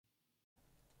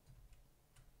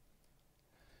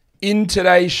In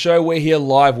today's show, we're here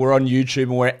live. We're on YouTube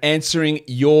and we're answering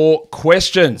your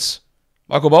questions.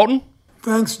 Michael Bolton?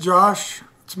 Thanks, Josh.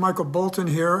 It's Michael Bolton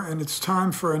here, and it's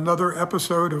time for another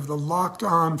episode of the Locked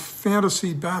On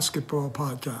Fantasy Basketball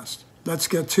Podcast. Let's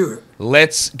get to it.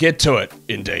 Let's get to it,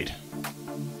 indeed.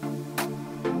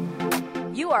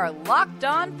 You are Locked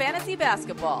On Fantasy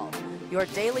Basketball, your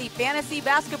daily fantasy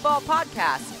basketball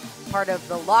podcast, part of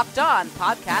the Locked On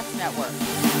Podcast Network.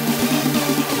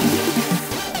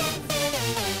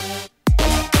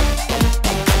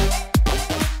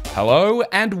 Hello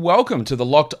and welcome to the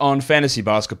Locked On Fantasy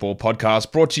Basketball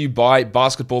Podcast, brought to you by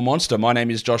Basketball Monster. My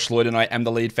name is Josh Lloyd and I am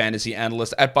the lead fantasy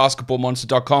analyst at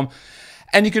basketballmonster.com.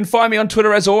 And you can find me on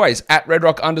Twitter as always at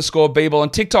redrock_Beeble,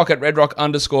 on TikTok at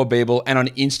redrock_Beeble, and on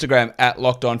Instagram at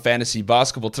Locked On Fantasy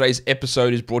Basketball. Today's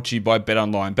episode is brought to you by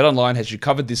BetOnline. BetOnline has you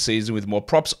covered this season with more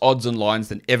props, odds, and lines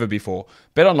than ever before.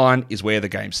 BetOnline is where the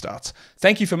game starts.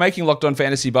 Thank you for making Locked On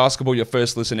Fantasy Basketball your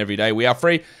first listen every day. We are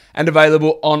free and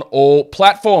available on all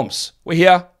platforms. We're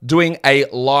here doing a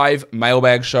live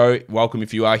mailbag show. Welcome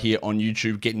if you are here on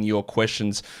YouTube, getting your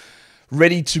questions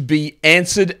ready to be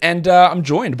answered, and I'm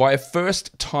joined by a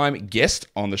first-time guest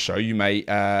on the show. You may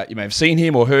have seen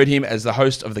him or heard him as the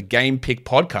host of the Game Pick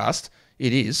podcast.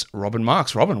 It is Robin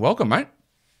Marks. Robin, welcome, mate.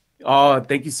 Oh,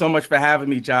 thank you so much for having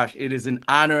me, Josh. It is an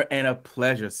honor and a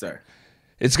pleasure, sir.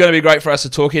 It's going to be great for us to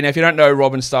talk here. Now, if you don't know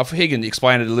Robin's stuff, he can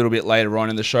explain it a little bit later on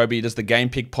in the show, but he does the Game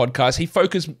Pick podcast. He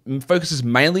focuses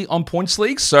mainly on points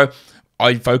leagues, so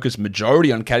I focus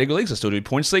majority on category leagues. I still do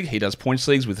points league. He does points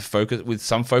leagues with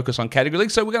some focus on category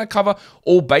leagues. So we're going to cover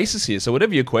all bases here. So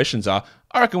whatever your questions are,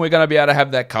 I reckon we're going to be able to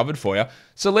have that covered for you.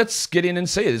 So let's get in and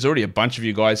see it. There's already a bunch of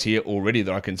you guys here already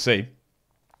that I can see.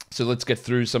 So let's get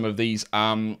through some of these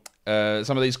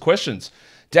questions.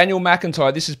 Daniel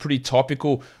McIntyre, this is pretty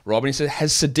topical. Robin, he said,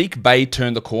 has Saddiq Bey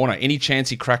turned the corner? Any chance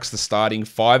he cracks the starting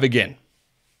five again?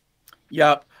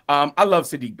 Yep. I love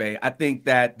Saddiq Bey. I think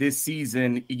that this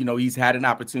season, he's had an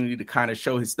opportunity to kind of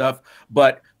show his stuff,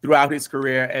 but throughout his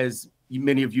career, as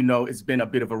many of you know, it's been a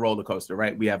bit of a roller coaster,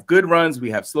 right? We have good runs,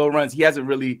 we have slow runs. He hasn't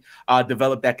really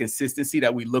developed that consistency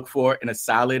that we look for in a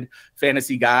solid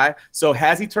fantasy guy. So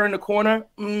has he turned the corner?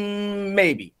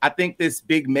 Maybe. I think this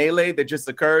big melee that just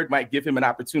occurred might give him an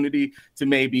opportunity to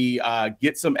maybe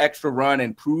get some extra run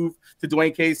and prove to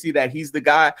Dwayne Casey that he's the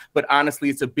guy. But honestly,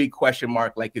 it's a big question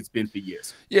mark like it's been for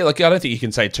years. Yeah, I don't think you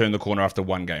can say turn the corner after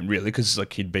one game, really, because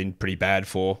he'd been pretty bad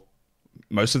for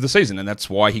most of the season, and that's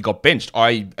why he got benched.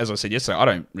 As I said yesterday, I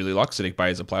don't really like Saddiq Bey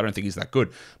as a player. I don't think he's that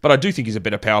good, but I do think he's a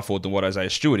better power forward than what Isaiah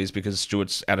Stewart is, because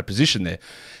Stewart's out of position there.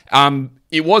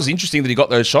 It was interesting that he got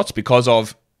those shots because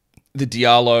of the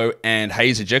Diallo and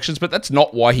Hayes ejections, but that's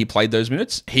not why he played those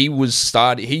minutes. He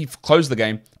closed the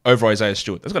game over Isaiah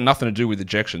Stewart. That's got nothing to do with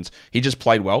ejections. He just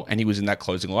played well, and he was in that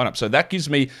closing lineup. So that gives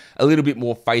me a little bit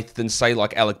more faith than, say,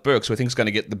 like Alec Burks, who I think is going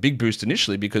to get the big boost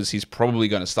initially because he's probably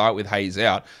going to start with Hayes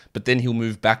out, but then he'll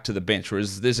move back to the bench.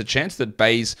 Whereas there's a chance that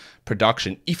Bey's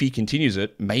production, if he continues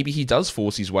it, maybe he does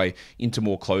force his way into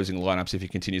more closing lineups if he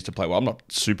continues to play well. I'm not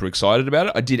super excited about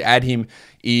it. I did add him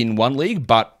in one league,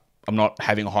 but I'm not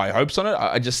having high hopes on it.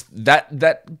 I just,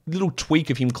 that little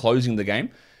tweak of him closing the game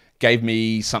gave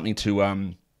me something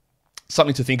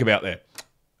to think about there.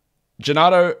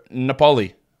 Gennaro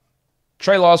Napoli.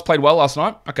 Trey Lyles played well last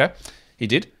night. Okay, he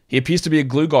did. He appears to be a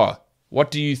glue guy.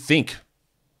 What do you think?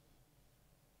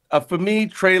 For me,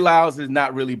 Trey Lyles has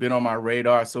not really been on my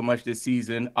radar so much this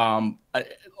season.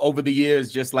 Over the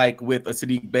years, just like with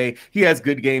Saddiq Bey, he has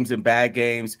good games and bad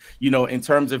games. In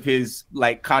terms of his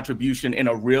contribution in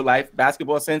a real life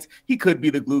basketball sense, he could be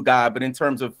the glue guy. But in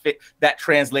terms of that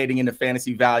translating into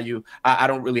fantasy value, I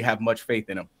don't really have much faith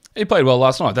in him. He played well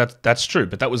last night. That's true.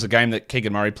 But that was a game that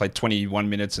Keegan Murray played 21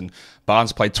 minutes and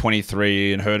Barnes played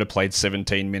 23 and Herter played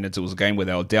 17 minutes. It was a game where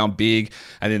they were down big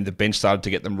and then the bench started to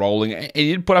get them rolling. And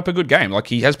he did put up a good game.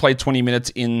 He has played 20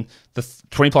 minutes in the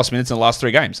 20 plus minutes in the last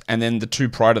three games. And then the two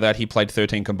prior to that, he played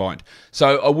 13 combined.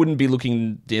 So I wouldn't be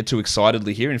looking there too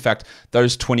excitedly here. In fact,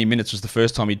 those 20 minutes was the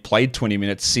first time he'd played 20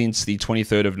 minutes since the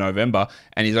 23rd of November.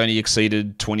 And he's only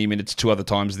exceeded 20 minutes two other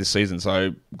times this season.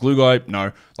 So glue guy,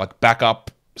 no.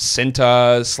 Backup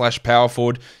center / power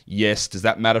forward, yes. Does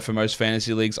that matter for most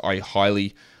fantasy leagues? I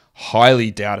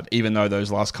highly doubt it, even though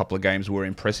those last couple of games were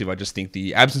impressive. I just think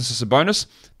the absence of Sabonis,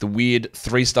 the weird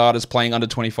three starters playing under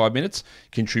 25 minutes,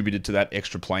 contributed to that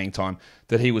extra playing time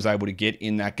that he was able to get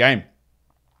in that game.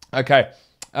 Okay.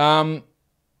 What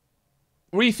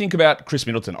do you think about Chris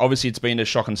Middleton? Obviously, it's been a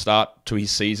shocking start to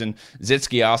his season.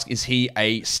 Zetsky asks, is he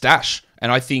a stash? And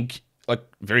I think,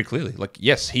 very clearly,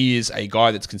 yes, he is a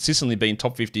guy that's consistently been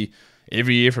top 50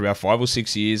 every year for about 5 or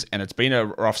 6 years, and it's been a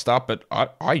rough start, but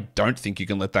I don't think you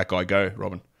can let that guy go,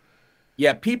 Robin.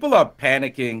 Yeah, people are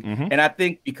panicking, and I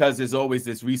think because there's always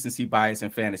this recency bias in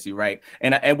fantasy, right?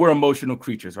 And we're emotional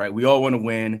creatures, right? We all want to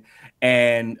win.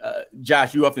 And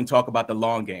Josh, you often talk about the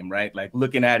long game, right? Like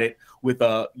looking at it with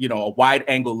a wide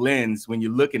angle lens when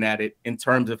you're looking at it in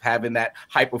terms of having that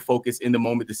hyper focus in the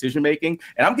moment decision making.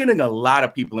 And I'm getting a lot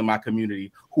of people in my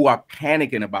community who are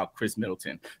panicking about Chris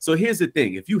Middleton. So here's the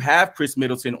thing: if you have Chris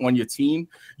Middleton on your team,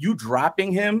 you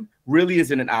dropping him really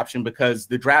isn't an option because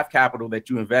the draft capital that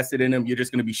you invested in him, you're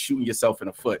just going to be shooting yourself in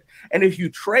the foot. And if you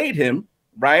trade him,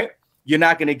 right, you're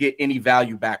not going to get any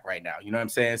value back right now. You know what I'm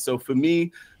saying? So for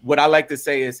me, what I like to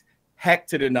say is heck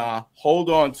to the nah, hold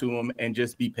on to him and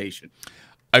just be patient.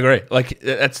 I agree. Like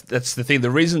that's the thing. The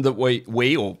reason that we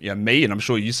or me, and I'm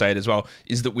sure you say it as well,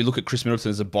 is that we look at Chris Middleton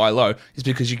as a buy low is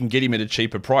because you can get him at a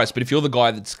cheaper price. But if you're the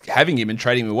guy that's having him and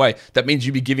trading him away, that means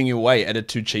you'd be giving him away at a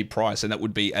too cheap price, and that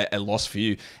would be a loss for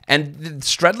you. And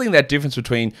straddling that difference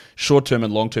between short term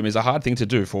and long term is a hard thing to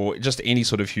do for just any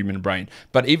sort of human brain.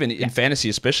 But even in fantasy,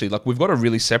 especially, like we've got to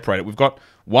really separate it. We've got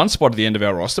one spot at the end of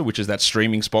our roster, which is that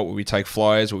streaming spot where we take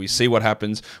flyers, where we see what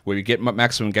happens, where we get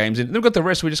maximum games in. And then we've got the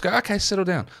rest where we just go, okay, settle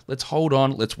down. Let's hold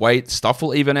on. Let's wait. Stuff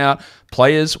will even out.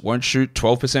 Players won't shoot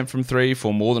 12% from 3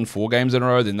 for more than 4 games in a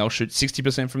row. Then they'll shoot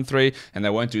 60% from 3, and they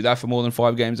won't do that for more than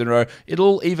 5 games in a row.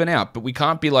 It'll even out. But we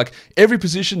can't be like, every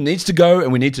position needs to go,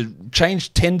 and we need to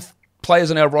change 10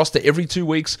 players on our roster every 2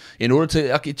 weeks in order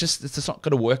to, like, it's just not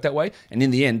going to work that way. And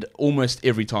in the end, almost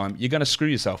every time, you're going to screw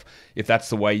yourself if that's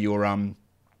the way you're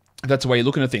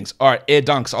looking at things. All right, Air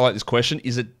Dunks, I like this question.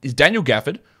 Is Daniel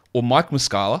Gafford or Mike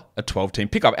Muscala a 12-team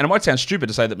pickup? And it might sound stupid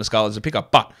to say that Muscala is a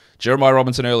pickup, but Jeremiah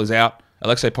Robinson-Earl is out,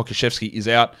 Alexei Pokusevski is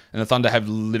out, and the Thunder have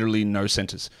literally no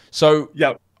centers. So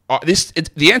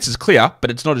the answer is clear,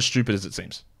 but it's not as stupid as it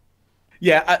seems.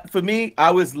 Yeah, for me, I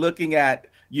was looking at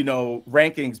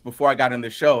rankings before I got on the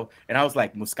show, and I was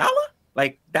like, Muscala?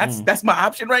 Like that's my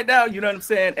option right now, you know what I'm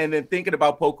saying? And then thinking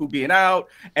about Poku being out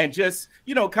and just,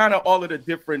 kind of all of the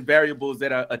different variables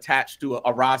that are attached to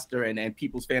a roster and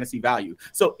people's fantasy value.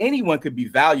 So anyone could be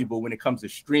valuable when it comes to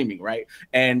streaming, right?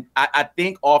 And I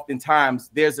think oftentimes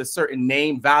there's a certain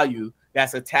name value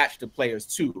that's attached to players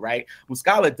too, right?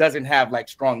 Muscala doesn't have like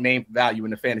strong name value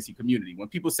in the fantasy community. When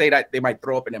people say that, they might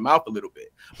throw up in their mouth a little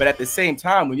bit. But at the same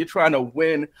time, when you're trying to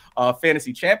win a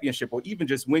fantasy championship or even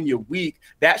just win your week,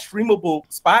 that streamable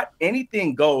spot,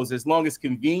 anything goes as long as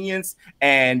convenience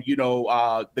and,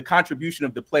 the contribution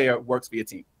of the player works for your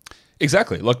team.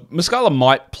 Exactly. Like Muscala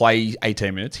might play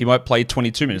 18 minutes. He might play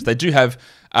 22 minutes. They do have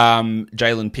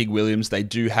Jalen Pig Williams. They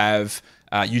do have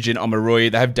Eugene Omoruyi,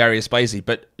 they have Darius Bazley,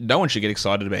 but no one should get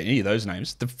excited about any of those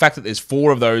names. The fact that there's 4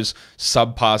 of those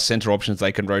subpar center options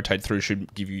they can rotate through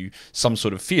should give you some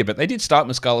sort of fear. But they did start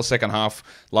Muscala second half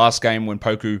last game when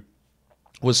Poku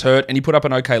was hurt, and he put up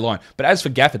an okay line. But as for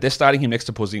Gafford, they're starting him next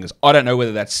to Porzingis. I don't know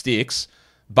whether that sticks,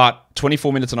 but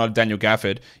 24 minutes a night of Daniel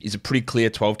Gafford is a pretty clear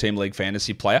 12-team league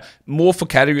fantasy player. More for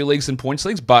category leagues than points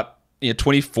leagues, but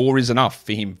 24 is enough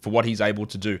for him, for what he's able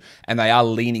to do. And they are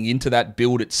leaning into that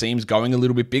build, it seems, going a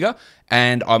little bit bigger.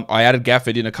 And I added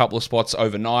Gafford in a couple of spots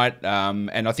overnight.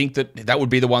 And I think that would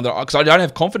be the one that, because I don't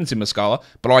have confidence in Muscala,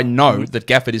 but I know that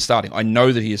Gafford is starting. I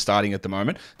know that he is starting at the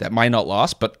moment. That may not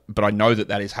last, but I know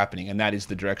that is happening. And that is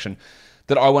the direction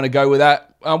that I want to go with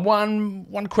that.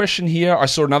 One question here. I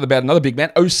saw another big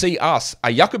man. OC asks,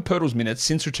 are Jakob Poeltl's minutes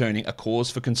since returning a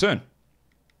cause for concern?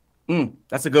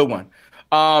 That's a good one.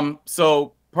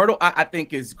 So Poeltl, I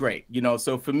think is great.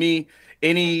 So for me,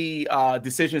 any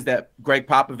decisions that Greg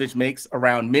Popovich makes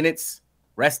around minutes,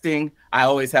 resting, I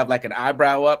always have like an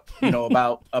eyebrow up,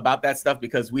 about that stuff,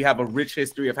 because we have a rich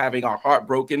history of having our heart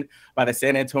broken by the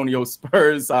San Antonio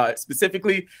Spurs,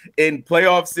 specifically in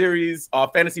playoff series,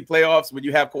 fantasy playoffs, when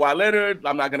you have Kawhi Leonard.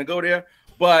 I'm not going to go there.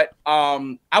 But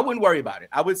I wouldn't worry about it.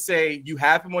 I would say you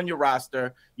have him on your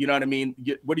roster. You know what I mean?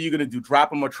 What are you going to do?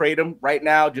 Drop him or trade him right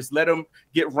now? Just let him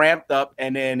get ramped up.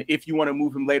 And then if you want to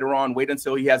move him later on, wait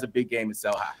until he has a big game and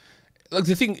sell high. Like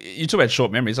the thing, you talk about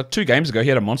short memories. Like 2 games ago, he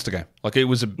had a monster game. Like I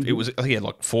think he had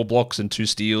like 4 blocks and 2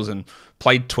 steals and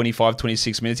played 25,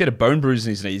 26 minutes. He had a bone bruise in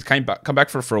his knee. He's come back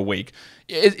for a week.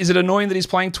 Is it annoying that he's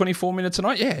playing 24 minutes a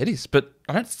night? Yeah, it is. But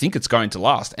I don't think it's going to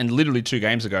last. And literally 2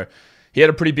 games ago, he had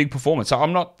a pretty big performance. So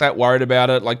I'm not that worried about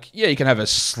it. Like, yeah, you can have a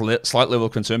slight level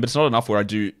of concern, but it's not enough where I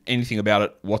do anything about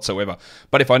it whatsoever.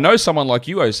 But if I know someone like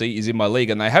you, OC, is in my league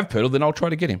and they have Poeltl, then I'll try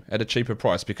to get him at a cheaper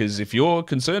price. Because if you're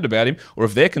concerned about him, or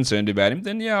if they're concerned about him,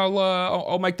 then yeah,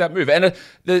 I'll make that move. And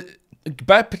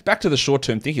back to the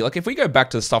short-term thinking. Like, if we go back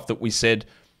to the stuff that we said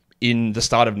in the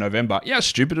start of November. Yeah, how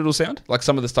stupid it'll sound. Like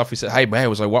some of the stuff we said, hey, man, I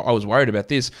was worried about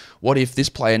this. What if this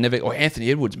player never, or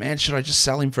Anthony Edwards, man, should I just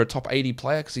sell him for a top 80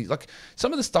 player? Because he's like,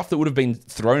 some of the stuff that would have been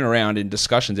thrown around in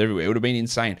discussions everywhere, it would have been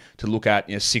insane to look at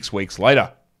 6 weeks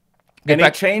later.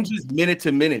 It changes minute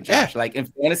to minute, Josh. Yeah. Like in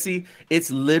fantasy, it's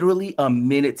literally a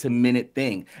minute to minute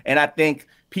thing. And I think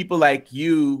people like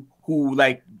you who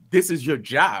like, this is your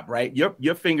job, right?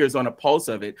 Your finger's on a pulse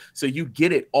of it. So you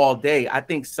get it all day. I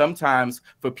think sometimes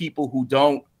for people who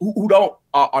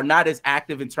are not as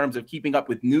active in terms of keeping up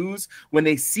with news, when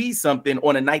they see something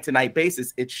on a night to night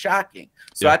basis, it's shocking.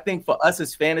 So I think for us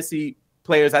as fantasy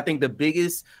players, I think the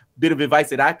biggest bit of advice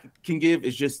that I can give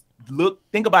is just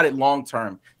think about it long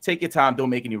term. Take your time. Don't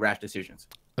make any rash decisions.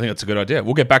 I think that's a good idea.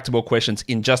 We'll get back to more questions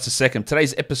in just a second.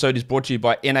 Today's episode is brought to you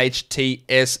by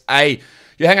NHTSA.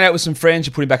 You're hanging out with some friends,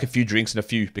 you're putting back a few drinks, and a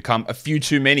few become a few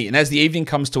too many. And as the evening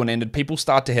comes to an end and people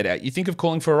start to head out, you think of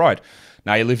calling for a ride.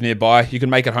 Now you live nearby, you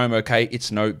can make it home okay,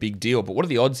 it's no big deal. But what are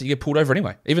the odds that you get pulled over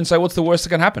anyway? Even so, what's the worst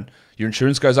that can happen? Your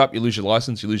insurance goes up, you lose your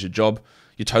license, you lose your job,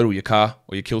 you total your car,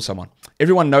 or you kill someone.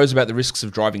 Everyone knows about the risks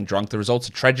of driving drunk. The results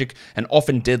are tragic and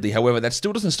often deadly. However, that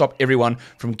still doesn't stop everyone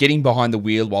from getting behind the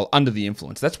wheel while under the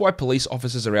influence. That's why police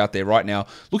officers are out there right now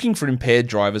looking for impaired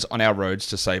drivers on our roads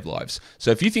to save lives.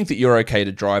 So if you think that you're okay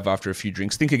to drive after a few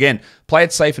drinks, think again. Play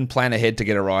it safe and plan ahead to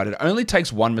get a ride. It only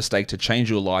takes one mistake to change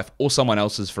your life or someone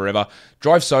else's forever.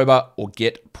 Drive sober or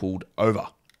get pulled over.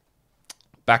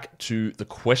 Back to the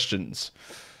questions.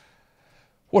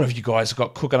 What have you guys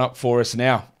got cooking up for us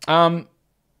now?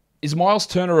 Is Miles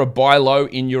Turner a buy low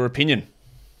in your opinion?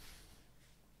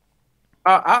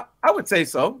 I would say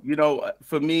so.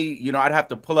 For me, I'd have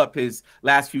to pull up his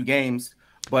last few games.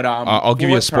 But I'll give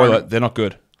you a spoiler. Turner, they're not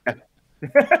good.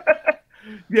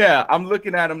 Yeah, I'm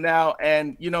looking at him now,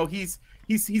 and he's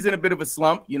in a bit of a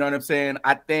slump. You know what I'm saying?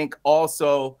 I think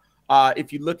also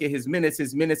if you look at his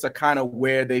minutes are kind of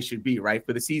where they should be, right?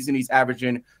 For the season, he's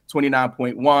averaging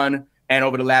 29.1. And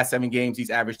over the last 7 games, he's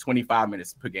averaged 25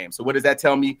 minutes per game. So what does that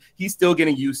tell me? He's still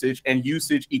getting usage, and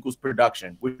usage equals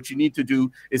production. What you need to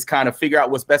do is kind of figure out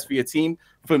what's best for your team.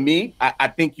 For me, I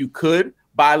think you could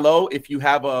buy low if you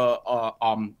have a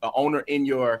owner in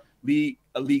your league,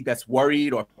 a league that's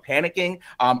worried or panicking.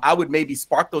 I would maybe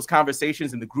spark those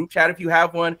conversations in the group chat if you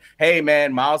have one. Hey,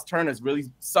 man, Miles Turner really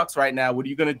sucks right now. What are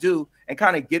you going to do? And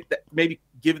kind of get that, maybe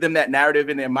give them that narrative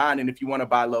in their mind. And if you want to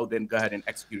buy low, then go ahead and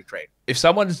execute a trade. If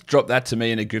someone's dropped that to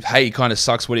me in a group, hey, he kind of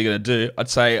sucks, what are you going to do? I'd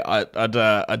say,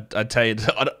 I'd tell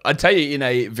you in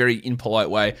a very impolite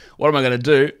way, what am I going to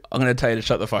do? I'm going to tell you to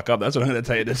shut the fuck up. That's what I'm going to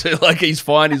tell you to do. Like, he's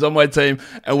fine, he's on my team,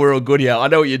 and we're all good here. I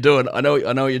know what you're doing. I know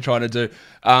what you're trying to do.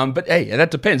 But hey,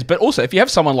 that depends. But also, if you have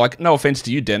someone like, no offense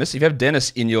to you, Dennis, if you have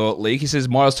Dennis in your league, he says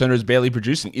Miles Turner is barely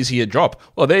producing. Is he a drop?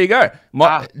 Well, there you go.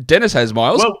 Dennis has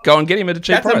Miles. Well, go and get him at a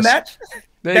cheap price. That's a match.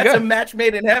 That's a match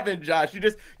made in heaven, Josh.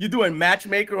 You're doing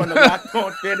matchmaker on the Locked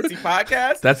On Fantasy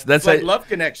podcast. That's like love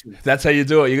connection. That's how you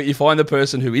do it. You find the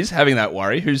person who is having that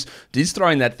worry, who's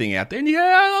throwing that thing out there, and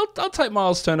I'll take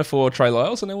Miles Turner for Trey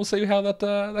Lyles, and then we'll see how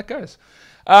that goes.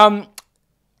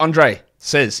 Andre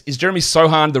says, is Jeremy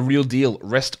Sohan the real deal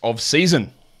rest of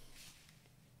season?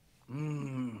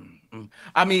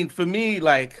 I mean, for me,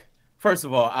 like, first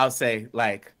of all, I'll say,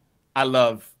 like, I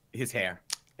love his hair,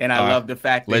 and I love the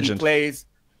fact that he plays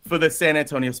for the San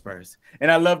Antonio Spurs. And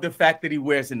I love the fact that he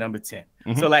wears the number 10.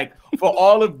 Mm-hmm. So, like, for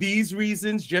all of these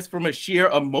reasons, just from a sheer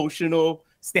emotional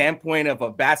standpoint of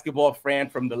a basketball fan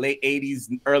from the late 80s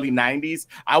and early 90s,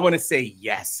 I want to say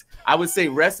yes. I would say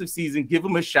rest of season, give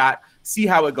him a shot, see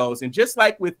how it goes. And just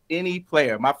like with any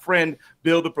player, my friend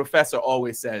Bill the Professor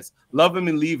always says, love him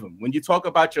and leave him. When you talk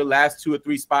about your last 2 or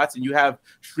 3 spots and you have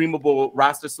streamable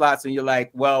roster slots and you're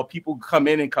like, well, people come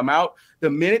in and come out, the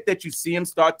minute that you see him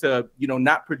start to,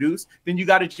 not produce, then you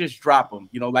got to just drop him,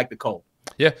 like the Cole.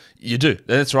 Yeah, you do.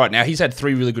 That's right. Now, he's had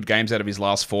 3 really good games out of his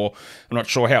last 4. I'm not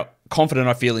sure how confident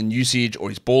I feel in usage or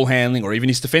his ball handling or even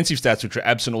his defensive stats, which are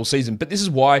absent all season. But this is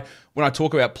why when I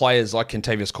talk about players like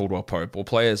Kentavious Caldwell-Pope or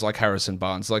players like Harrison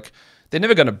Barnes, like, they're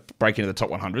never going to break into the top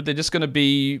 100. They're just going to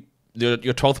be your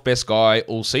 12th best guy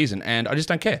all season. And I just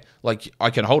don't care. Like, I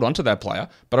can hold on to that player,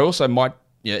 but I also might...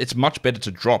 Yeah, it's much better to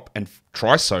drop and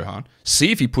try Sohan,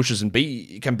 see if he pushes and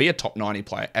can be a top 90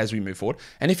 player as we move forward.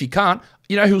 And if he can't,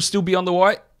 he'll still be on the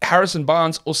way. Harrison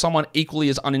Barnes or someone equally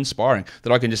as uninspiring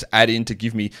that I can just add in to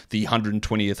give me the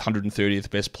 120th,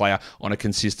 130th best player on a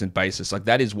consistent basis. Like,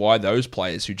 that is why those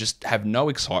players who just have no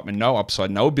excitement, no upside,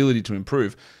 no ability to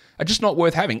improve are just not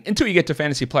worth having until you get to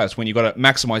fantasy playoffs when you've got to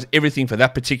maximize everything for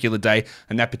that particular day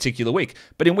and that particular week.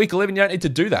 But in week 11, you don't need to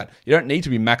do that. You don't need to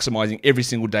be maximizing every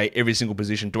single day, every single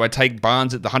position. Do I take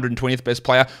Barnes at the 120th best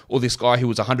player or this guy who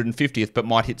was 150th but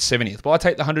might hit 70th? Well, I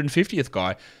take the 150th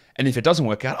guy. And if it doesn't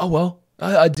work out, oh well,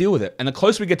 I deal with it. And the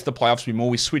closer we get to the playoffs, the more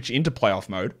we switch into playoff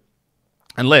mode.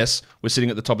 Unless we're sitting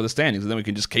at the top of the standings, and then we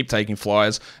can just keep taking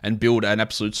flyers and build an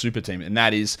absolute super team. And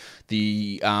that is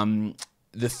the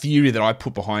theory that I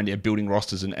put behind building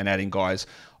rosters and adding guys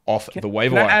off the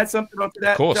waiver wire. Can I add something onto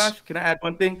that, of course. Josh? Can I add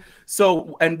one thing?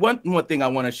 So, and one thing I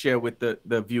want to share with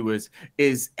the viewers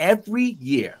is every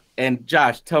year, and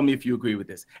Josh, tell me if you agree with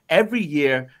this. Every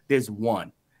year, there's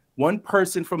one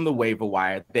person from the waiver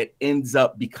wire that ends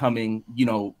up becoming,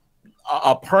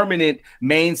 a permanent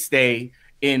mainstay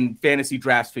in fantasy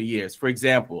drafts for years. For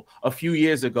example, a few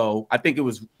years ago, I think it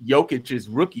was Jokic's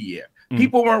rookie year.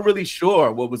 People weren't really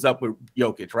sure what was up with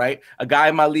Jokic, right? A guy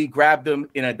in my league grabbed him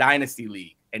in a dynasty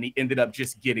league, and he ended up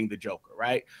just getting the Joker,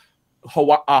 right?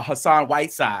 Hassan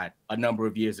Whiteside a number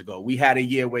of years ago. We had a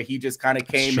year where he just kind of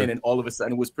came in and all of a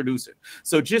sudden was producing.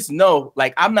 So just know,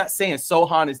 like, I'm not saying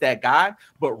Sohan is that guy,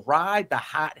 but ride the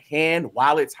hot hand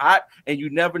while it's hot, and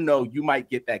you never know, you might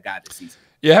get that guy this season.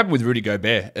 Yeah, it happened with Rudy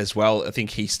Gobert as well. I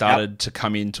think he started to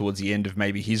come in towards the end of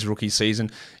maybe his rookie season.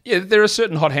 Yeah, there are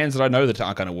certain hot hands that I know that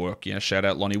aren't going to work. Shout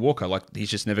out Lonnie Walker. Like, he's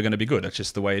just never going to be good. That's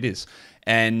just the way it is.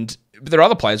 But there are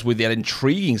other players with that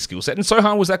intriguing skill set. And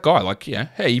Sohan was that guy. Like,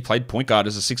 hey, he played point guard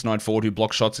as a 6'9" forward who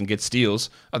blocks shots and gets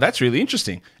steals. Oh, that's really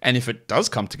interesting. And if it does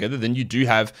come together, then you do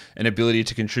have an ability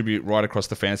to contribute right across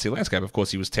the fantasy landscape. Of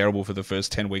course, he was terrible for the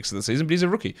first 10 weeks of the season, but he's a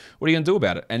rookie. What are you going to do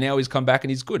about it? And now he's come back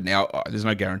and he's good. Now, there's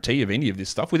no guarantee of any of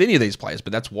this stuff with any of these players,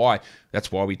 but that's why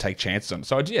we take chances on it.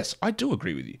 So, yes, I do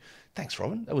agree with you. Thanks,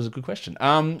 Robin. That was a good question.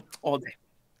 All day.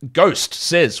 Ghost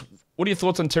says, what are your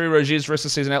thoughts on Terry Rozier's rest of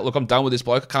the season outlook? I'm done with this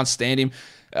bloke. I can't stand him.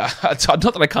 It's not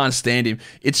that I can't stand him.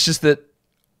 It's just that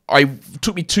it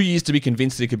took me 2 years to be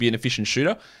convinced that he could be an efficient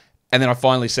shooter. And then I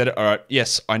finally said it. All right,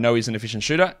 yes, I know he's an efficient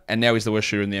shooter. And now he's the worst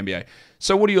shooter in the NBA.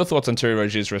 So what are your thoughts on Terry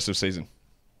Rozier's rest of the season?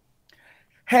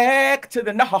 Heck to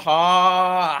the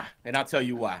nah. And I'll tell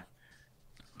you why.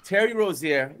 Terry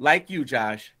Rozier, like you,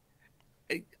 Josh,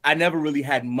 I never really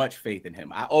had much faith in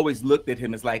him. I always looked at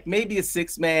him as like maybe a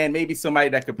six man, maybe somebody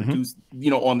that could produce,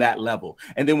 on that level.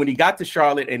 And then when he got to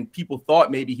Charlotte and people thought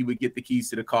maybe he would get the keys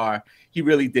to the car, he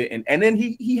really didn't. And then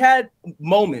he had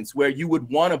moments where you would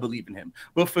want to believe in him.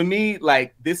 But for me,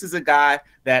 like, this is a guy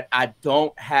that I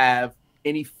don't have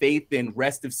any faith in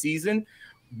rest of season.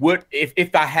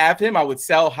 If I have him, I would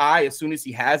sell high as soon as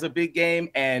he has a big game.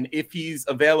 And if he's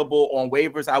available on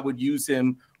waivers, I would use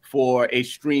him for a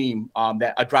stream,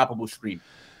 a droppable stream.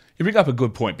 You bring up a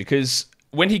good point, because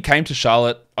when he came to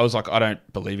Charlotte, I was like, I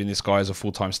don't believe in this guy as a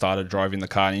full-time starter driving the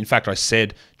car. And in fact, I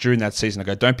said during that season, I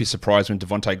go, don't be surprised when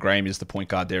Devontae Graham is the point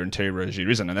guard there and Terry Rozier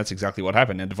isn't. And that's exactly what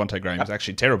happened. And Devontae Graham is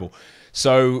actually terrible.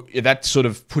 So that sort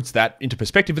of puts that into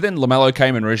perspective. But then LaMelo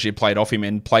came and Rozier played off him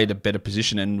and played a better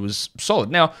position and was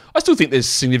solid. Now, I still think there's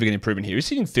significant improvement here. He's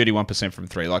hitting 31% from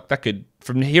three. Like, that could,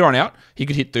 from here on out, he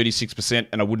could hit 36%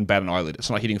 and I wouldn't bat an eyelid. It's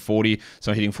not hitting 40, it's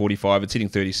not hitting 45, it's hitting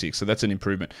 36. So that's an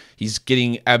improvement. He's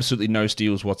getting absolutely no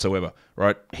steals whatsoever,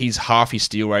 right? He's half his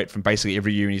steal rate from basically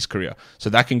every year in his career. So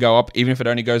that can go up, even if it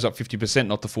only goes up 50%,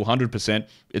 not the full 100%,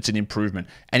 it's an improvement.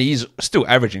 And he's still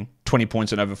averaging 20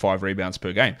 points and over 5 rebounds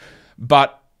per game.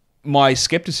 But my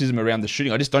skepticism around the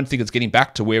shooting, I just don't think it's getting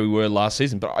back to where we were last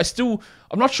season. But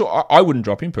I'm not sure. I wouldn't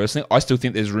drop him personally. I still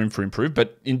think there's room for improvement.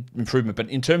 But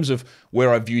in terms of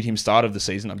where I viewed him start of the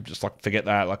season, I'm just like, forget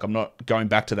that. Like, I'm not going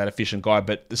back to that efficient guy.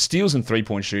 But the steals and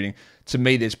 3-point shooting, to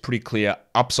me, there's pretty clear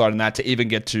upside in that to even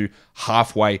get to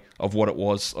halfway of what it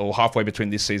was, or halfway between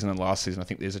this season and last season. I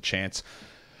think there's a chance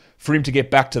for him to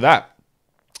get back to that.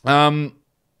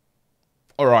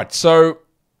 All right, so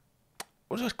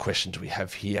what other question do we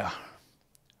have here?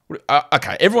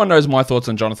 Okay, everyone knows my thoughts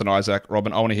on Jonathan Isaac.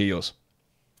 Robin, I want to hear yours.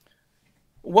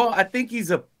 Well, I think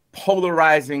he's a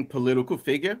polarizing political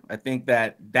figure. I think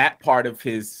that part of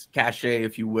his cachet,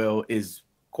 if you will, is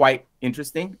quite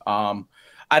interesting.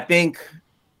 I think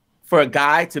for a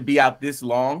guy to be out this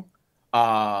long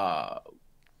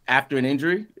after an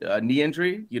injury, a knee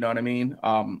injury, you know what I mean?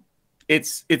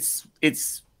 It's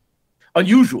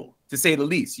unusual, to say the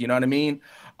least, you know what I mean?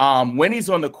 When he's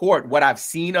on the court, what I've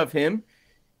seen of him,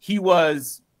 he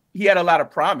had a lot of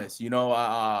promise.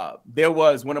 There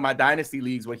was one of my dynasty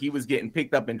leagues where he was getting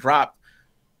picked up and dropped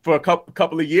for a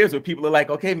couple of years, where people are like,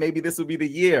 okay, maybe this will be the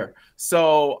year.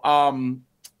 So, I'm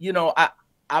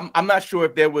not sure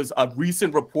if there was a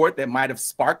recent report that might have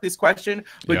sparked this question,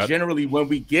 but generally when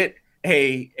we get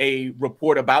a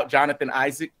report about Jonathan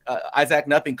Isaac,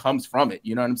 nothing comes from it.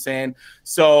 You know what I'm saying?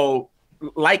 So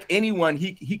like anyone,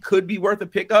 he could be worth a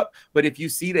pickup, but if you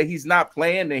see that he's not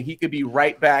playing, then he could be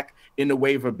right back in the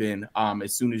waiver bin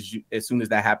as soon as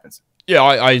that happens. Yeah,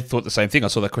 I thought the same thing. I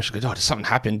saw that question. Did something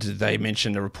happen? Did they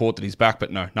mention a report that he's back?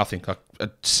 But no, nothing.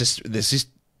 This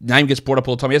name gets brought up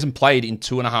all the time. He hasn't played in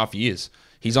 2.5 years.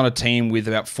 He's on a team with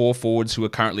about 4 forwards who are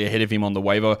currently ahead of him on the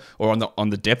waiver or on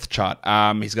the depth chart.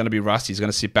 He's going to be rusty. He's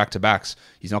going to sit back to backs.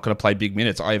 He's not going to play big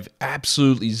minutes. I have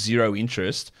absolutely zero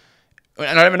interest, and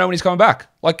I don't even know when he's coming back.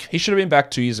 Like, he should have been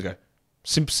back 2 years ago.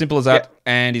 Simple as that. Yeah.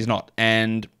 And he's not.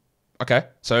 And okay,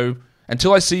 so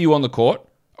until I see you on the court,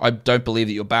 I don't believe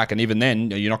that you're back. And even then,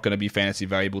 you're not going to be fantasy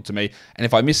valuable to me. And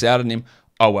if I miss out on him,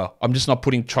 oh well. I'm just not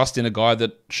putting trust in a guy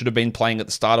that should have been playing at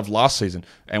the start of last season.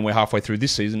 And we're halfway through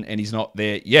this season, and he's not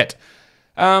there yet.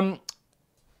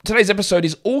 Today's episode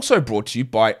is also brought to you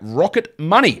by Rocket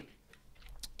Money.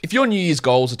 If your New Year's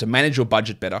goals are to manage your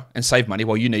budget better and save money,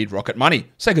 well, you need Rocket Money.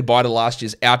 Say goodbye to last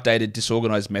year's outdated,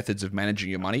 disorganized methods of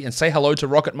managing your money and say hello to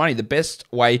Rocket Money, the best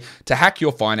way to hack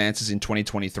your finances in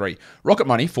 2023. Rocket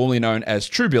Money, formerly known as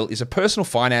Truebill, is a personal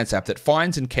finance app that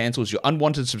finds and cancels your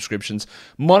unwanted subscriptions,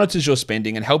 monitors your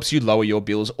spending, and helps you lower your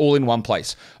bills all in one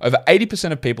place. Over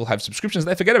 80% of people have subscriptions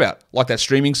they forget about, like that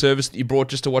streaming service that you bought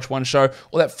just to watch one show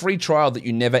or that free trial that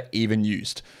you never even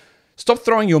used. Stop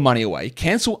throwing your money away,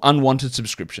 cancel unwanted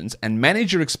subscriptions, and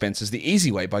manage your expenses the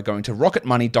easy way by going to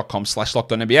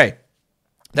rocketmoney.com/LockedOnNBA.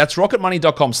 That's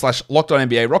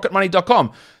rocketmoney.com/LockedOnNBA,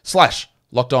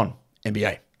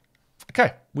 rocketmoney.com/LockedOnNBA.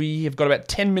 Okay, we have got about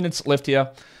 10 minutes left here.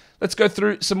 Let's go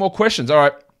through some more questions. All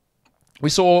right,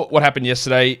 we saw what happened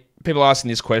yesterday. People asking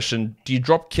this question, do you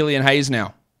drop Killian Hayes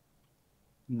now?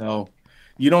 No,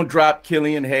 you don't drop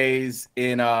Killian Hayes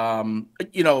in, in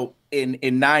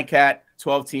 9-cat,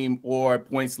 12-team or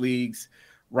points leagues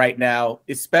right now,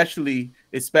 especially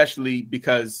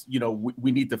because,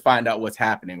 we need to find out what's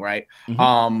happening, right?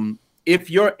 Mm-hmm.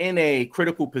 If you're in a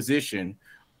critical position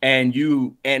and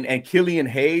Killian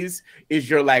Hayes is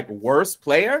your worst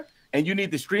player and you need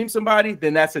to stream somebody,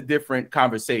 then that's a different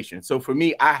conversation. So for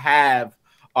me, I have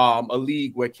a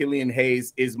league where Killian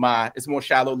Hayes it's a more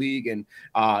shallow league, and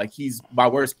he's my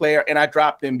worst player, and I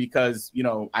dropped him because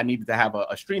I needed to have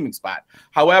a streaming spot.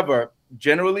 However,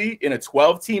 generally in a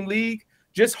 12-team league,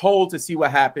 just hold to see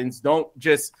what happens. Don't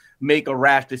just make a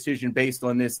rash decision based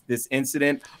on this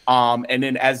incident. And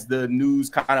then as the news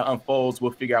kind of unfolds,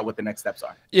 we'll figure out what the next steps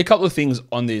are. Yeah, a couple of things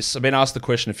on this. I've been asked the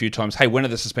question a few times, hey, when are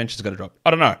the suspensions going to drop? I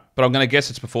don't know, but I'm going to guess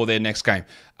it's before their next game.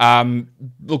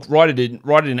 Look, write it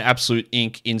in absolute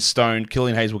ink, in stone.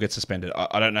 Killian Hayes will get suspended.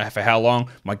 I don't know for how long.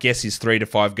 My guess is 3 to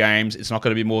 5 games. It's not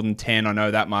going to be more than 10. I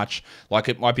know that much.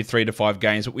 It might be 3 to 5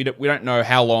 games, but we don't know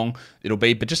how long it'll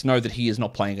be. But just know that he is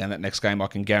not playing in that next game. I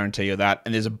can guarantee you that.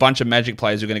 And there's a bunch of Magic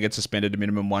players who are going to get suspended a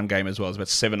minimum 1 game as well. There's about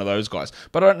 7 of those guys.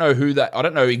 But I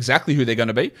don't know exactly who they're going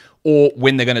to be or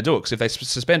when they're going to do it. Because if they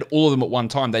suspend all of them at one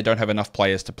time, they don't have enough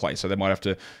players to play. So they might have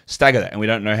to stagger that. And we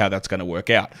don't know how that's going to work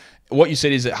out. What you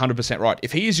said is 100% right.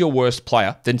 If he is your worst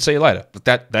player, then see you later. But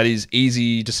that is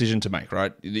easy decision to make,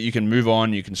 right? You can move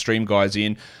on. You can stream guys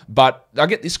in. But I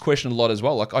get this question a lot as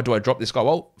well. Do I drop this guy?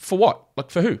 Well, for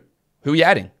what? For who? Who are you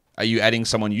adding? Are you adding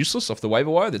someone useless off the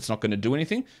waiver wire that's not going to do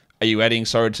anything? Are you adding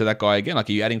to that guy again? Are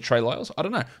you adding Trey Lyles? I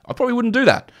don't know. I probably wouldn't do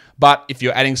that. But if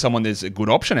you're adding someone there's a good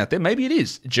option out there, maybe it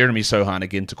is Jeremy Sohan,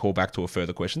 again, to call back to a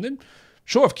further question. Then,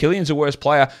 sure, if Killian's a worst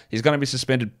player, he's going to be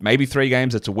suspended maybe 3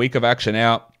 games. It's a week of action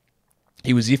out.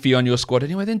 He was iffy on your squad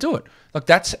anyway, then do it.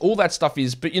 That's all that stuff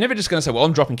is. But you're never just going to say, well,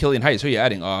 I'm dropping Killian Hayes. Who are you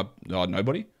adding?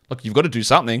 Nobody. You've got to do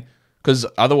something, because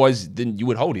otherwise then you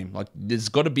would hold him. There's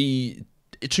got to be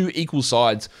 2 equal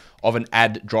sides of an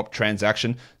add drop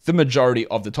transaction the majority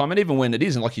of the time. And even when it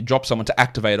isn't, you drop someone to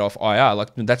activate off IR,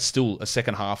 that's still a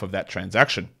second half of that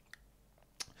transaction.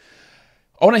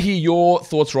 I want to hear your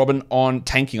thoughts, Robin, on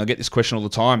tanking. I get this question all the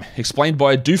time. Explained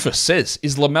by Doofus says,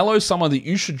 is LaMelo someone that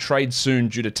you should trade soon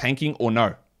due to tanking or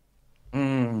no?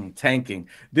 Tanking.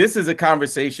 This is a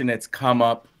conversation that's come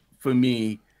up for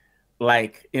me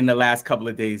in the last couple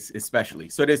of days, especially.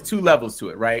 So there's 2 levels to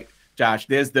it, right, Josh?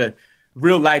 There's the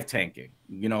real life tanking.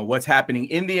 What's happening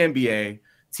in the NBA.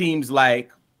 Teams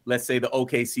like, let's say, the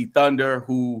OKC Thunder,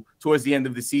 who towards the end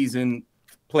of the season,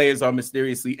 players are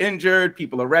mysteriously injured,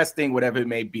 people are resting, whatever it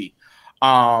may be.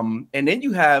 And then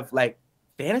you have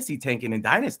fantasy tanking and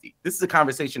dynasty. This is a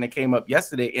conversation that came up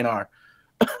yesterday in our,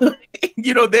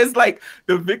 there's the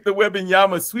Victor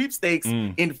Wembanyama sweepstakes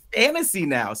in fantasy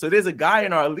now. So there's a guy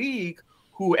in our league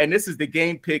who, and this is the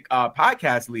Game Pick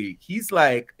podcast league. He's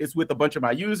it's with a bunch of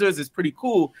my users. It's pretty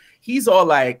cool. He's all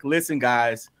listen,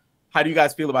 guys, how do you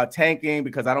guys feel about tanking?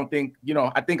 Because I don't think,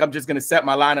 I think I'm just going to set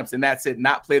my lineups and that's it,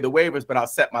 not play the waivers, but I'll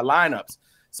set my lineups.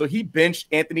 So he benched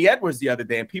Anthony Edwards the other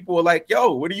day, and people were like,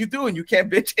 yo, what are you doing? You can't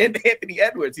bench Anthony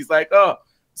Edwards. He's like, oh.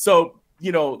 So,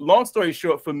 long story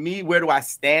short, for me, where do I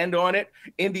stand on it?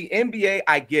 In the NBA,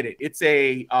 I get it. It's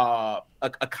a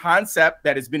concept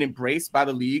that has been embraced by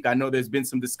the league. I know there's been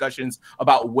some discussions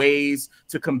about ways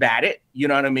to combat it. You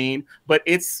know what I mean? But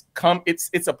it's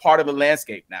a part of the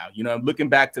landscape now. I'm looking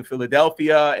back to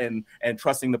Philadelphia and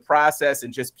trusting the process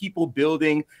and just people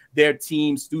building their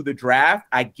teams through the draft.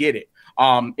 I get it.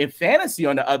 In fantasy,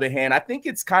 on the other hand, I think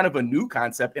it's kind of a new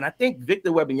concept. And I think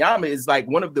Victor Wembanyama is like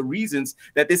one of the reasons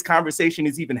that this conversation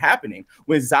is even happening.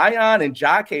 When Zion and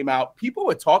Ja came out, people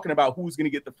were talking about who's going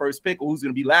to get the first pick or who's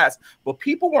going to be last, but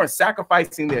people weren't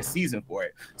sacrificing their season for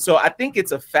it. So I think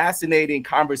it's a fascinating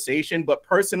conversation. But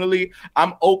personally,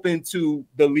 I'm open to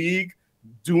the league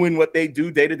doing what they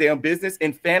do day-to-day on business.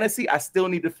 In fantasy, I still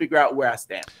need to figure out where I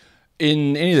stand.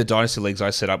 In any of the dynasty leagues I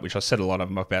set up, which I set a lot of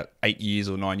them about 8 years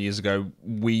or 9 years ago,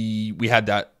 we had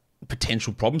that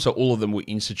potential problem. So all of them were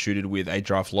instituted with a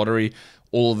draft lottery.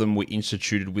 All of them were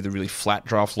instituted with a really flat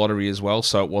draft lottery as well.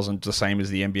 So it wasn't the same as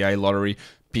the NBA lottery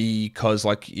because,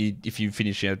 if you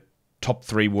finish your top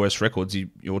 3 worst records,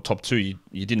 your top 2,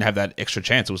 you didn't have that extra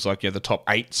chance. It was like the top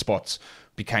 8 spots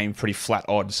became pretty flat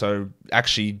odd. So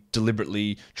actually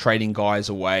deliberately trading guys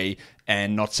away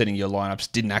and not setting your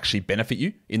lineups didn't actually benefit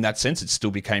you in that sense. It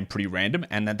still became pretty random,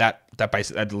 and that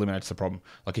basically eliminates the problem.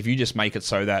 Like if you just make it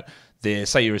so that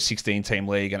say you're a 16-team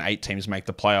league and 8 teams make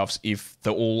the playoffs, if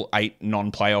all 8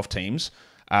 non-playoff teams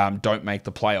don't make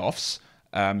the playoffs,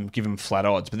 give them flat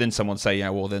odds. But then someone say,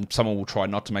 then someone will try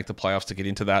not to make the playoffs to get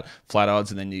into that flat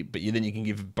odds, and then you can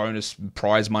give bonus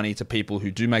prize money to people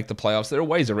who do make the playoffs. There are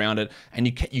ways around it, and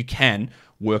you can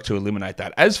work to eliminate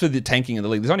that. As for the tanking in the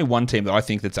league, there's only one team that I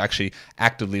think that's actually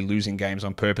actively losing games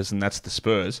on purpose, and that's the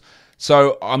Spurs.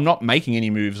 So I'm not making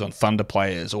any moves on Thunder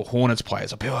players or Hornets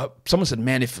players. Someone said,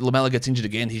 man, if LaMelo gets injured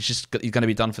again, he's going to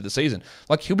be done for the season.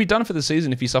 Like, he'll be done for the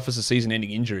season if he suffers a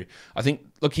season-ending injury. I think,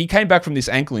 look, he came back from this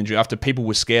ankle injury after people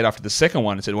were scared after the second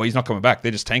one and said, well, he's not coming back.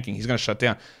 They're just tanking. He's going to shut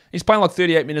down. He's playing like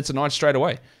 38 minutes a night straight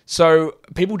away. So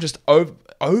people just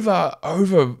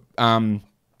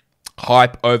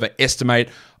hype, overestimate,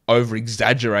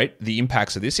 over-exaggerate the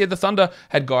impacts of this. Yeah, the Thunder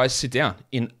had guys sit down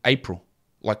in April,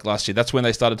 like last year. That's when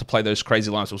they started to play those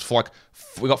crazy lineups. It was like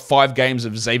we got 5 games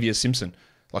of Xavier Simpson,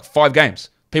 like 5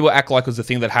 games. People act like it was the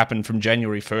thing that happened from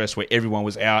January 1st where everyone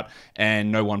was out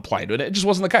and no one played. It just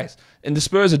wasn't the case. And the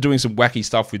Spurs are doing some wacky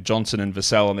stuff with Johnson and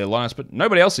Vassell on their lineups, but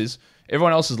nobody else is.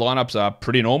 Everyone else's lineups are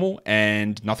pretty normal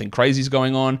and nothing crazy is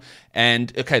going on.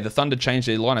 And, okay, the Thunder change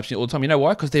their lineups all the time. You know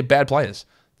why? Because they're bad players.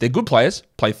 They're good players,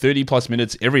 play 30-plus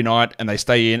minutes every night, and they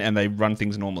stay in and they run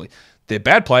things normally. They're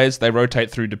bad players. They rotate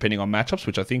through depending on matchups,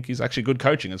 which I think is actually good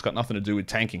coaching. It's got nothing to do with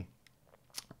tanking.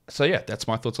 So, yeah, that's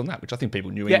my thoughts on that, which I think people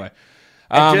knew anyway.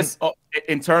 And just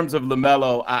in terms of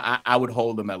LaMelo, I would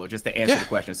hold LaMelo, just to answer the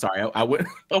question. Sorry, I went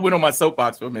on my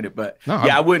soapbox for a minute, but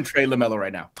I wouldn't trade LaMelo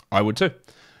right now. I would too.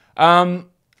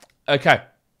 Okay,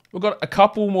 we've got a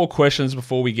couple more questions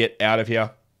before we get out of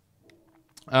here.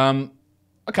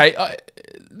 Okay,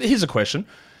 here's a question.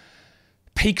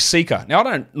 Peak Seeker. Now, I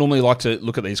don't normally like to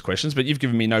look at these questions, but you've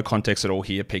given me no context at all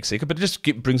here, Peak Seeker, but it just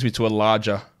brings me to a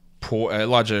larger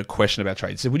question about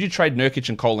trades. So would you trade Nurkic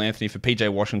and Cole Anthony for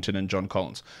PJ Washington and John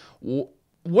Collins?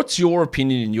 What's your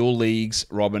opinion in your leagues,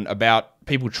 Robin, about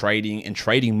people trading and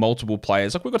trading multiple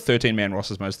players? Like, we've got 13-man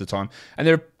rosters most of the time, and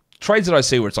there are trades that I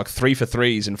see where it's like 3 for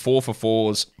 3s and 4 for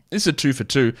 4s. This is a 2 for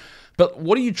 2. But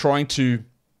what are you trying to...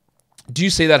 Do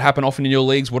you see that happen often in your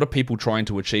leagues? What are people trying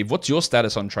to achieve? What's your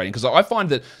status on trading? Because I find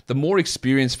that the more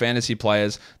experienced fantasy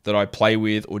players that I play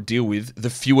with or deal with, the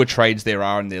fewer trades there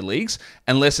are in their leagues,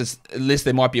 unless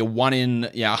there might be a 1 in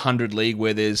 100 league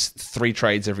where there's 3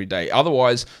 trades every day.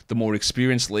 Otherwise, the more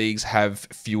experienced leagues have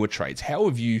fewer trades. How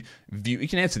have you you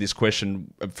can answer this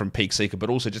question from Peak Seeker, but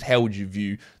also just how would you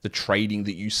view the trading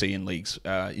that you see in leagues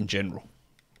in general?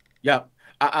 Yeah,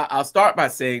 I'll start by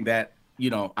saying that,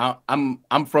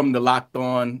 I'm from the Locked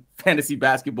On Fantasy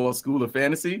Basketball School of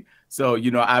Fantasy. So,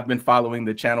 I've been following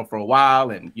the channel for a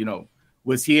while and,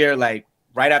 was here like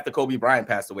right after Kobe Bryant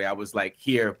passed away. I was like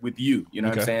here with you,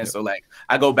 what I'm saying? Yep. So like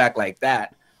I go back like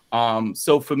that.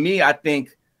 So for me, I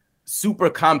think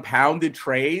super compounded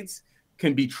trades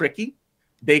can be tricky.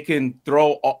 They can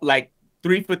throw like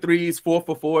 3 for 3s, 4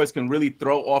 for 4s can really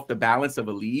throw off the balance of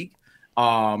a league.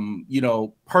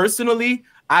 Personally,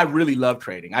 I really love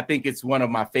trading. I think it's one of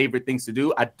my favorite things to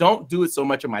do. I don't do it so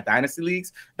much in my dynasty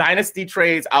leagues. Dynasty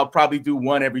trades, I'll probably do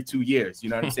 1 every 2 years. You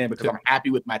know what I'm saying? Because I'm happy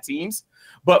with my teams.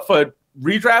 But for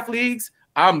redraft leagues,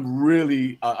 I'm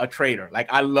really a trader.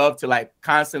 Like I love to like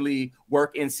constantly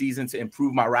work in season to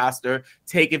improve my roster,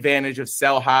 take advantage of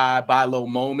sell high, buy low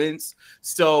moments.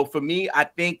 So for me, I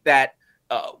think that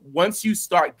once you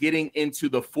start getting into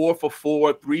the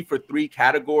 4-for-4, 3-for-3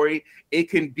 category, it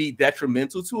can be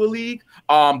detrimental to a league.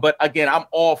 But again, I'm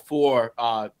all for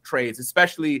trades,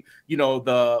 especially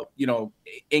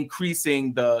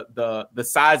increasing the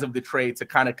size of the trade to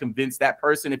kind of convince that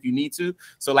person if you need to.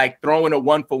 So like throwing a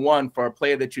 1-for-1 for a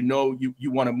player that you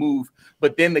want to move,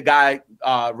 but then the guy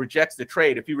rejects the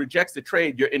trade. If he rejects the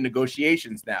trade, you're in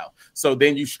negotiations now. So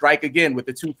then you strike again with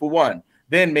the 2-for-1.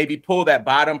 Then maybe pull that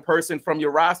bottom person from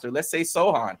your roster. Let's say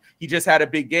Sohan. He just had a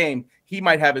big game. He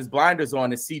might have his blinders on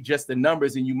to see just the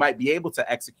numbers, and you might be able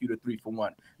to execute a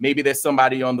 3-for-1. Maybe there's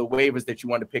somebody on the waivers that you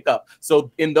want to pick up.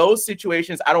 So in those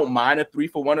situations, I don't mind a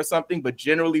 3-for-1 or something, but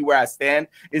generally where I stand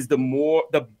is the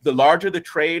larger the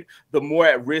trade, the more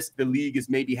at risk the league is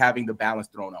maybe having the balance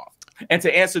thrown off. And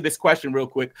to answer this question real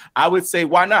quick, I would say,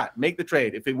 why not? Make the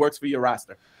trade if it works for your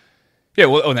roster. Yeah,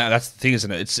 well, now that's the thing,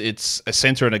 isn't it? It's a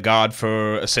center and a guard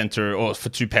for a center, or for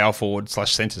two power forwards /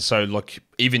 centers. So, like,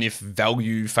 even if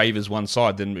value favors one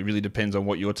side, then it really depends on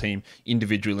what your team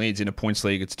individually needs. In a points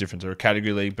league, it's different to a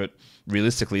category league, but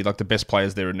realistically, like the best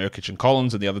players there are Nurkic and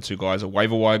Collins, and the other two guys are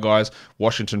waiver wire guys.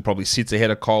 Washington probably sits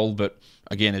ahead of Cole, but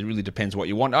again, it really depends what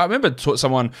you want. I remember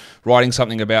someone writing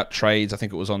something about trades. I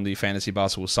think it was on the Fantasy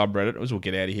Basketball subreddit. We'll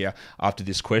get out of here after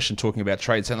this question, talking about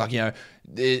trades. And like,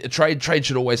 a trade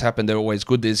should always happen. They're always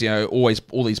good. There's, always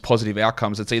all these positive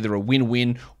outcomes. It's either a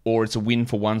win-win or it's a win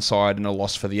for one side and a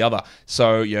loss for the other.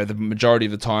 So, the majority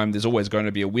of the time, there's always going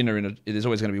to be a winner and there's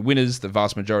always going to be winners the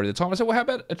vast majority of the time. I said, well, how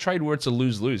about a trade where it's a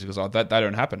lose-lose? Because that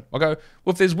don't happen. I go,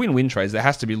 well, if there's win-win trades, there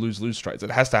has to be lose-lose trades.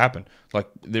 It has to happen. Like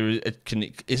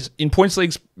in points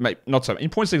leagues, not so. In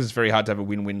points leagues, it's very hard to have a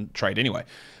win-win trade anyway.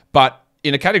 But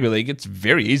in a category league, it's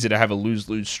very easy to have a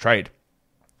lose-lose trade.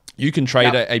 You can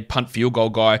trade a punt field goal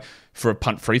guy for a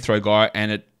punt free throw guy,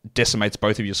 and it decimates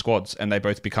both of your squads, and they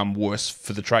both become worse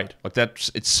for the trade. Like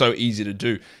it's so easy to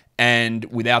do, and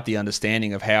without the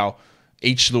understanding of how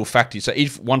each little factor. So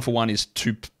each 1-for-1 is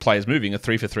 2 players moving. A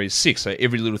 3-for-3 is 6. So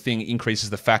every little thing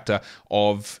increases the factor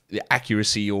of the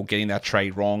accuracy or getting that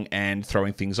trade wrong and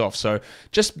throwing things off. So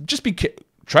just be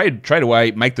trade away,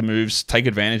 make the moves, take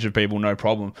advantage of people, no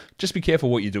problem. Just be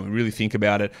careful what you're doing. Really think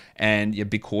about it, and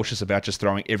be cautious about just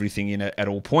throwing everything in at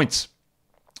all points.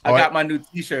 I got my new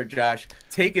T-shirt, Josh.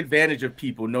 Take advantage of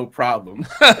people, no problem.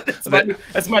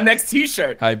 That's my next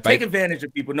T-shirt. Take advantage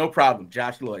of people, no problem.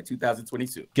 Josh Lloyd,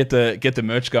 2022. Get the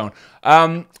merch going.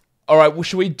 All right. Well,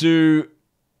 should we do?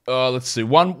 Let's see.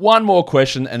 One more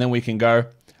question, and then we can go.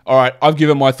 All right. I've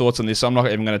given my thoughts on this, so I'm not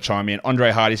even going to chime in.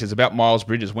 Andre Hardy says about Miles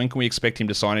Bridges. When can we expect him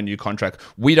to sign a new contract?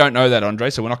 We don't know that,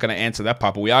 Andre, so we're not going to answer that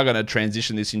part. But we are going to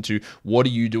transition this into what are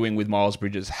you doing with Miles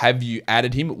Bridges? Have you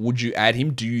added him? Would you add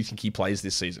him? Do you think he plays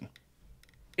this season?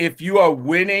 If you are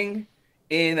winning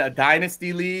in a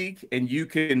dynasty league and you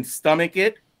can stomach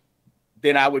it,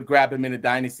 then I would grab him in a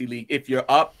dynasty league. If you're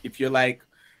up, if you're like,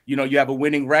 you have a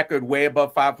winning record way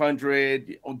above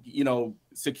 500,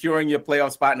 securing your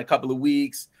playoff spot in a couple of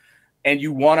weeks, and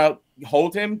you want to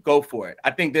hold him, go for it.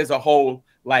 I think there's a whole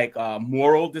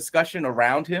moral discussion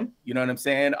around him. You know what I'm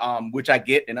saying? Which I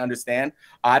get and understand.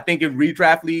 I think in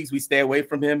redraft leagues, we stay away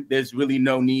from him. There's really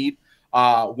no need.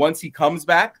 Once he comes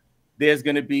back, there's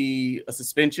going to be a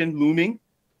suspension looming.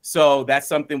 So that's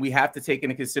something we have to take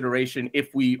into consideration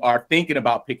if we are thinking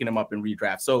about picking him up in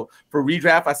redraft. So for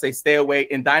redraft, I say stay away.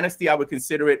 In dynasty, I would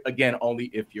consider it, again, only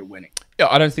if you're winning. Yeah,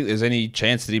 I don't think there's any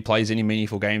chance that he plays any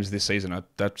meaningful games this season.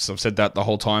 I've said that the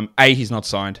whole time. A, he's not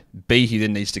signed. B, he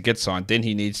then needs to get signed. Then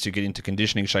he needs to get into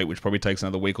conditioning shape, which probably takes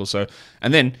another week or so.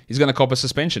 And then he's going to cop a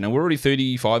suspension. And we're already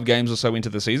 35 games or so into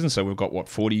the season. So we've got,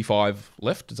 45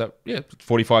 left?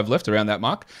 45 left, around that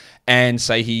mark. And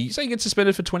say he gets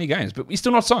suspended for 20 games, but he's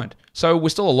still not signed. So we're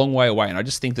still a long way away. And I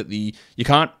just think that you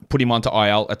can't put him onto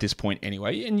IL at this point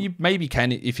anyway. And you maybe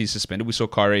can if he's suspended. We saw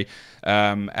Kyrie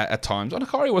at times.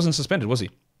 Kyrie wasn't suspended, was he?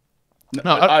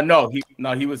 No,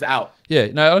 he was out. Yeah,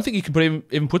 no, I don't think you can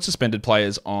even put suspended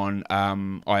players on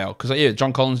IL because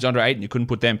John Collins, DeAndre Ayton, you couldn't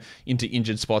put them into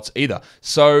injured spots either.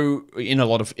 So in a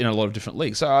lot of different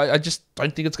leagues. So I just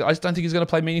don't think he's going to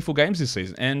play meaningful games this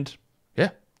season. And yeah,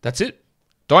 that's it.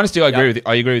 Dynasty, I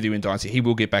agree with you in Dynasty. He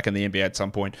will get back in the NBA at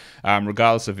some point,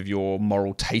 regardless of your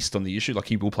moral taste on the issue. Like,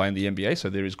 he will play in the NBA, so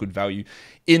there is good value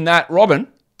in that. Robin,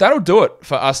 that'll do it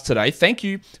for us today. Thank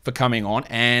you for coming on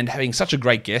and having such a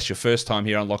great guest, your first time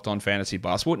here on Locked On Fantasy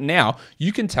Basketball. Now,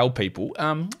 you can tell people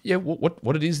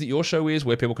what it is that your show is,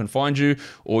 where people can find you,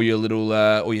 or your little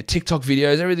or your TikTok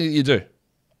videos, everything that you do.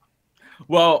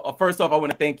 Well, first off, I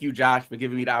want to thank you, Josh, for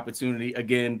giving me the opportunity.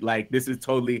 Again, like this is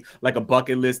totally like a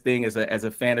bucket list thing as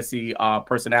a fantasy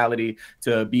personality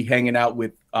to be hanging out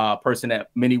with a person that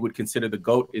many would consider the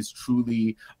GOAT is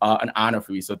truly an honor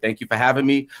for me. So thank you for having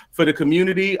me. For the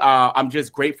community, I'm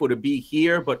just grateful to be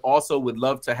here, but also would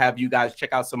love to have you guys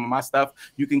check out some of my stuff.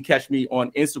 You can catch me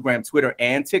on Instagram, Twitter,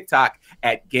 and TikTok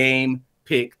at Game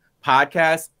Pick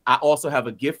Podcast. I also have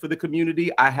a gift for the community.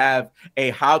 I have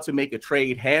a how to make a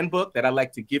trade handbook that I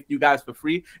like to gift you guys for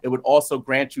free. It would also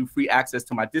grant you free access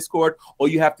to my Discord. All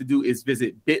you have to do is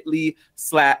visit bit.ly/Game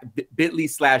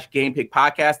Pick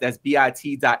Podcast. That's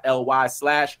bit.ly/Game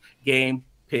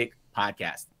Pick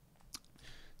Podcast.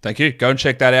 Thank you. Go and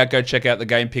check that out. Go check out the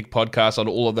Game Pick Podcast on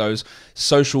all of those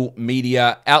social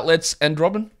media outlets. And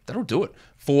Robin, that'll do it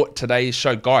for today's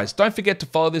show. Guys, don't forget to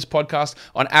follow this podcast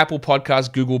on Apple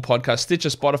Podcasts, Google Podcasts, Stitcher,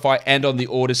 Spotify, and on the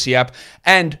Odyssey app.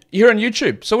 And you're on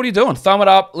YouTube. So what are you doing? Thumb it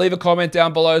up, leave a comment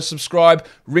down below, subscribe,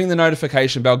 ring the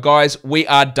notification bell. Guys, we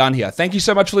are done here. Thank you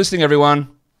so much for listening, everyone.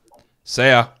 See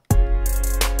ya.